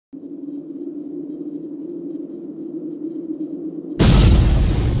Welcome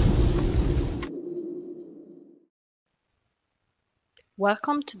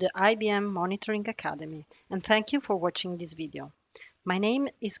to the IBM Monitoring Academy, and thank you for watching this video. My name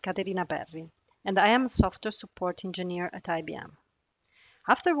is Caterina Perri, and I am a software support engineer at IBM.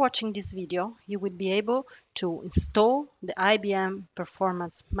 After watching this video, you will be able to install the IBM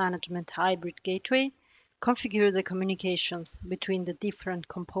Performance Management Hybrid Gateway, configure the communications between the different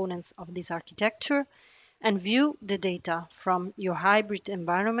components of this architecture, and view the data from your hybrid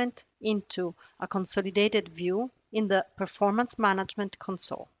environment into a consolidated view in the Performance Management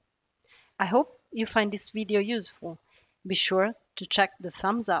console. I hope you find this video useful. Be sure to check the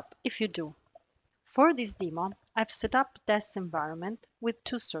thumbs up if you do. For this demo, I've set up a test environment with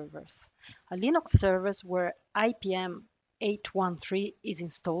two servers. A Linux server where APM V8 is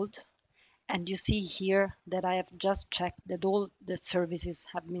installed, and you see here that I have just checked that all the services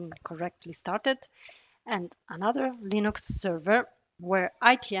have been correctly started, and another Linux server where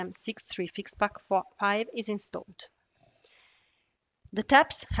ITM63 Fixpak 5 is installed. The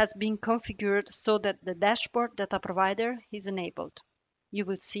tabs has been configured so that the dashboard data provider is enabled. You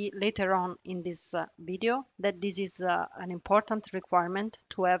will see later on in this video that this is an important requirement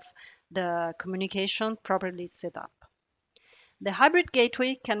to have the communication properly set up. The hybrid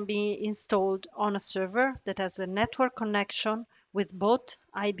gateway can be installed on a server that has a network connection with both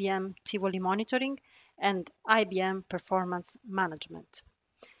IBM Tivoli Monitoring and IBM Performance Management.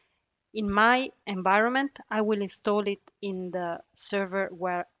 In my environment, I will install it in the server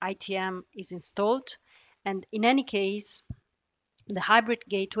where ITM is installed, and in any case, the hybrid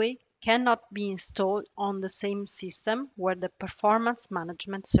gateway cannot be installed on the same system where the performance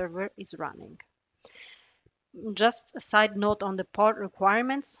management server is running. Just a side note on the port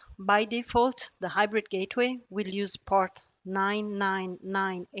requirements, by default, the hybrid gateway will use port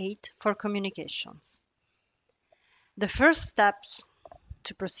 9998 for communications. The first steps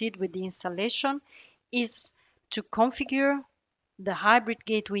to proceed with the installation is to configure the hybrid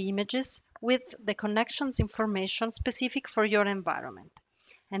gateway images with the connections information specific for your environment.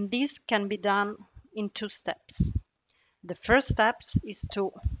 And this can be done in two steps. The first step is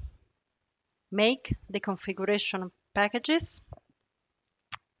to make the configuration packages.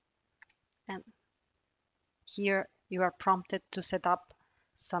 And here you are prompted to set up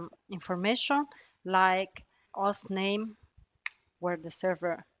some information like host name, where the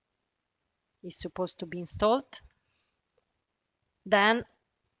server is supposed to be installed. Then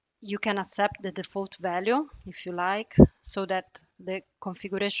you can accept the default value if you like, so that the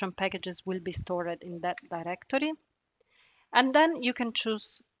configuration packages will be stored in that directory. And then you can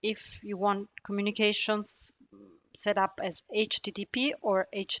choose if you want communications set up as HTTP or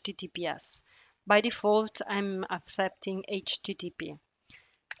HTTPS. By default, I'm accepting HTTP.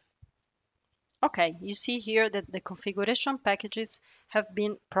 Okay, you see here that the configuration packages have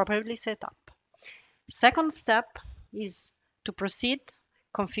been properly set up. Second step is to proceed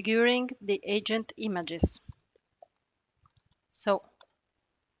configuring the agent images. So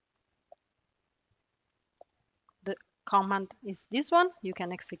the command is this one, you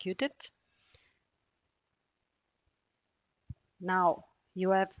can execute it. Now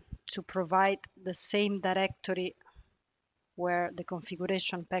you have to provide the same directory where the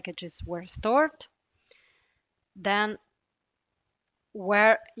configuration packages were stored. Then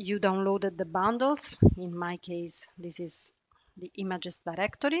where you downloaded the bundles, in my case this is the images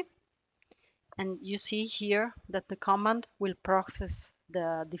directory, and you see here that the command will process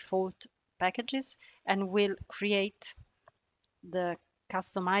the default packages and will create the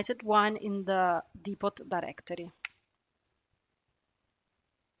customized one in the depot directory.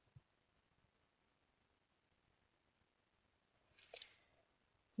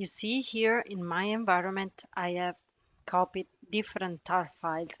 You see here in my environment, I have copied different tar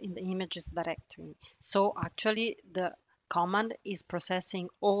files in the images directory. So actually the command is processing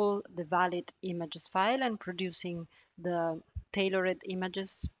all the valid images file and producing the tailored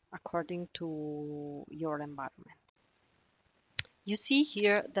images according to your environment. You see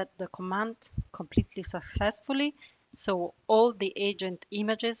here that the command completely successfully, so all the agent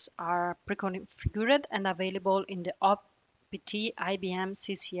images are pre-configured and available in the OPT IBM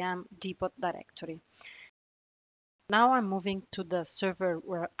CCM depot directory. Now I'm moving to the server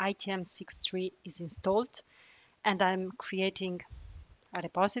where ITM63 is installed, and I'm creating a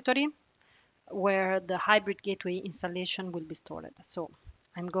repository where the hybrid gateway installation will be stored. So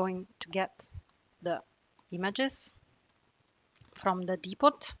I'm going to get the images from the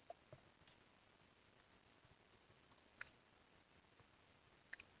depot.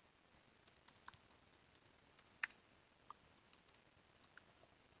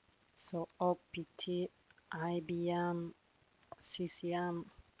 So opt IBM CCM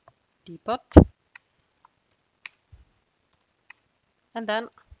depot, and then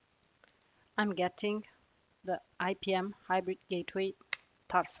I'm getting the IPM hybrid gateway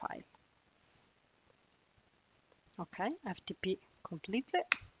tar file. Okay, FTP completely.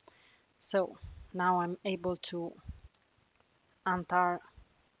 So now I'm able to untar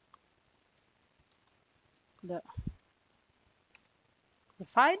the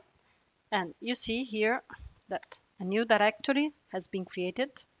file, and you see here that a new directory has been created.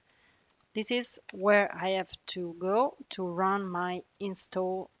 This is where I have to go to run my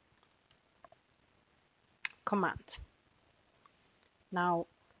install command. Now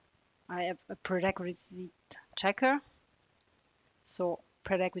I have a prerequisite checker, so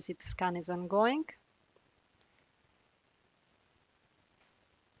prerequisite scan is ongoing.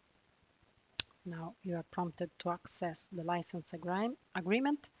 Now you are prompted to access the license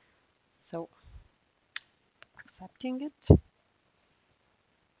agreement, so accepting it,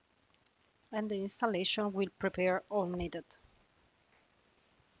 and the installation will prepare all needed.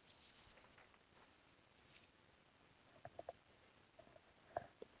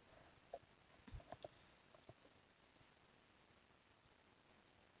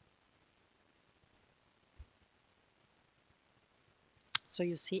 So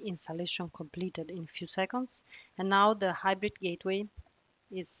you see installation completed in a few seconds, and now the hybrid gateway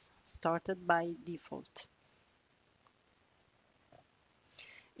is started by default.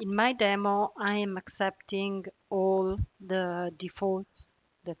 In my demo, I am accepting all the defaults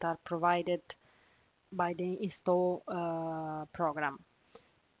that are provided by the install program.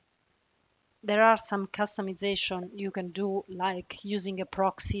 There are some customization you can do, like using a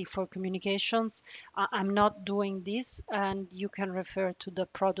proxy for communications. I'm not doing this, and you can refer to the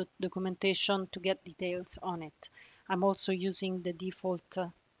product documentation to get details on it. I'm also using the default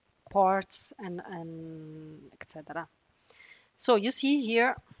ports and etc. So you see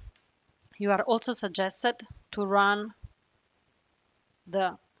here, you are also suggested to run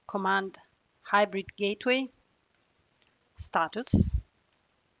the command hybrid gateway status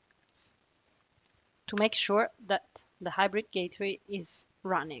to make sure that the hybrid gateway is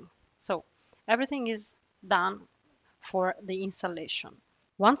running. So everything is done for the installation.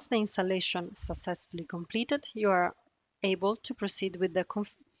 Once the installation is successfully completed, you are able to proceed with the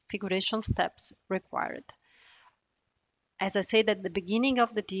configuration steps required. As I said at the beginning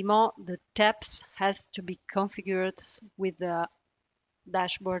of the demo, the tabs has to be configured with the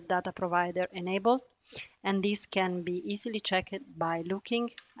dashboard data provider enabled, and this can be easily checked by looking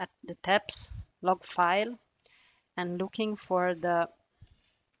at the tabs log file and looking for the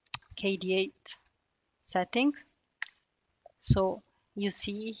KD8 settings. So you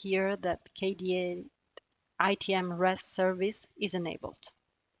see here that KD8 ITM REST service is enabled.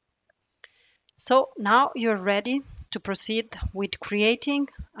 So now you're ready to proceed with creating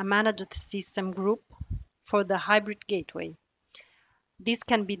a managed system group for the hybrid gateway. This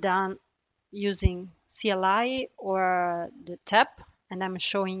can be done using CLI or the tab, and I'm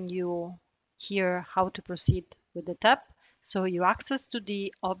showing you here how to proceed with the tab. So you access to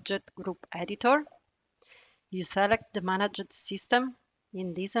the object group editor, you select the managed system.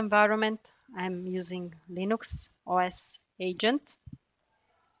 In this environment, I'm using Linux OS agent,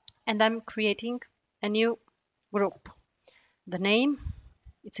 and I'm creating a new group. The name,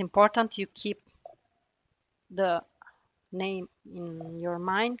 it's important you keep the name in your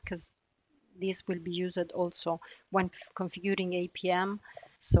mind because this will be used also when configuring APM.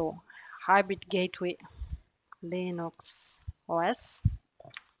 So hybrid gateway Linux OS.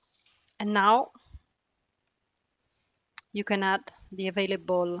 And now you can add the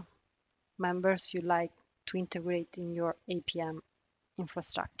available members you like to integrate in your APM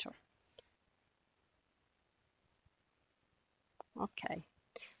infrastructure. Okay,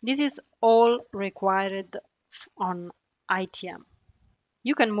 this is all required on ITM.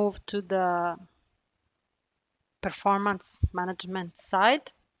 You can move to the performance management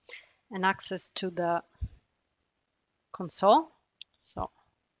side and access to the console. So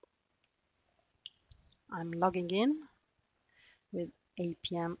I'm logging in with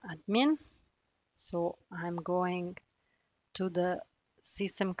APM admin. So I'm going to the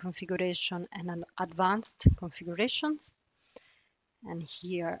system configuration and advanced configurations. And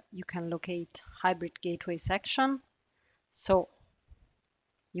here you can locate hybrid gateway section. So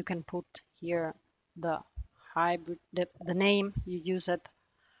you can put here the hybrid, the name you use it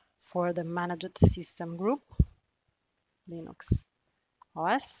for the managed system group, Linux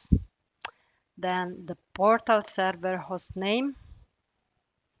OS. Then the portal server host name.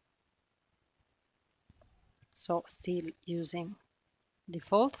 So still using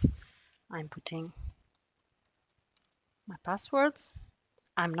defaults. I'm putting my passwords.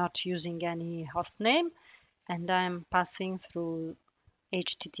 I'm not using any host name, and I'm passing through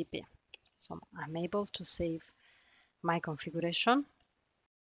HTTP. So I'm able to save my configuration.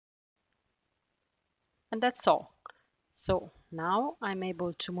 And that's all. So now I'm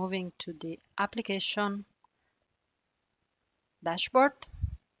able to move into the application dashboard,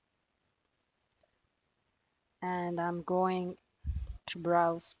 and I'm going to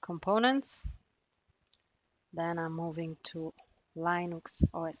browse components. Then I'm moving to Linux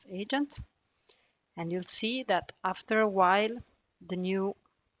OS agent, and you'll see that after a while the new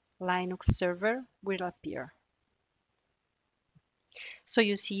Linux server will appear. So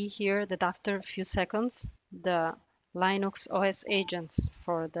you see here that after a few seconds the Linux OS agents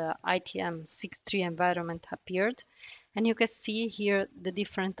for the ITM 6.3 environment appeared, and you can see here the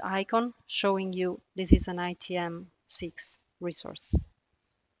different icon showing you this is an ITM 6 resource.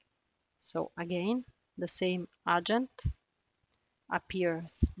 So again, the same agent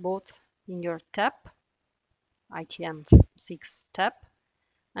appears both in your tab, ITM 6 tab,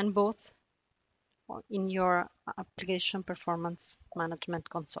 and both in your application performance management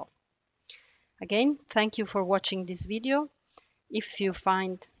console. Again, thank you for watching this video. If you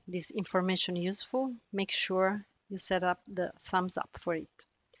find this information useful, make sure you set up the thumbs up for it.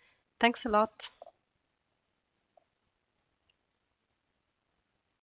 Thanks a lot.